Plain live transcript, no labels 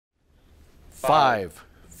5,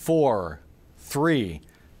 4, 3,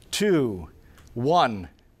 2, 1.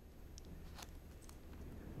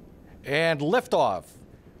 And liftoff.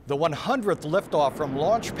 The 100th liftoff from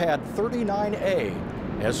Launch Pad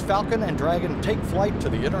 39A as Falcon and Dragon take flight to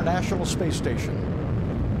the International Space Station.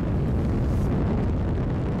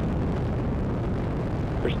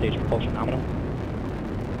 First stage propulsion nominal.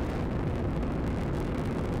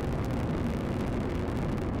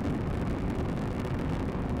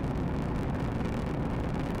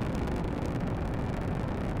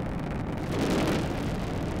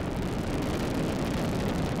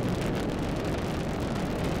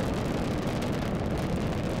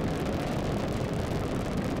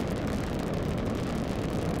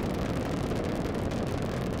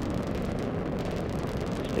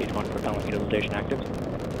 Stage 1 propellant utilization active.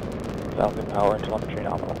 Falcon power and telemetry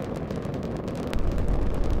nominal.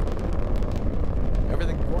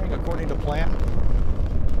 Everything going according to plan.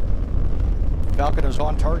 Falcon is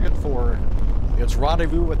on target for its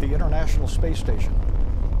rendezvous with the International Space Station.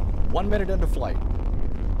 1 minute into flight.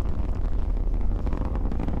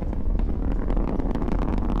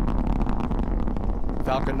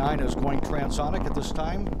 Falcon 9 is going transonic at this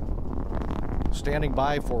time, standing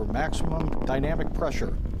by for maximum dynamic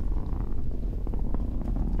pressure.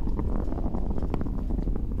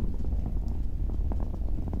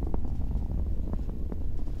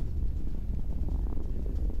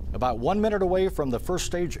 About 1 minute away from the first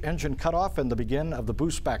stage engine cutoff and the begin of the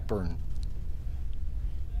boost back burn.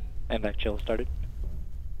 And back chill started.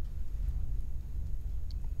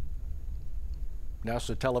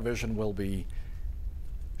 NASA television will be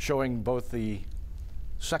showing both the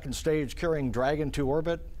second stage carrying Dragon to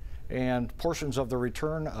orbit and portions of the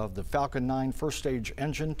return of the Falcon 9 first stage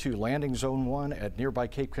engine to landing zone 1 at nearby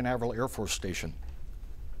Cape Canaveral Air Force Station.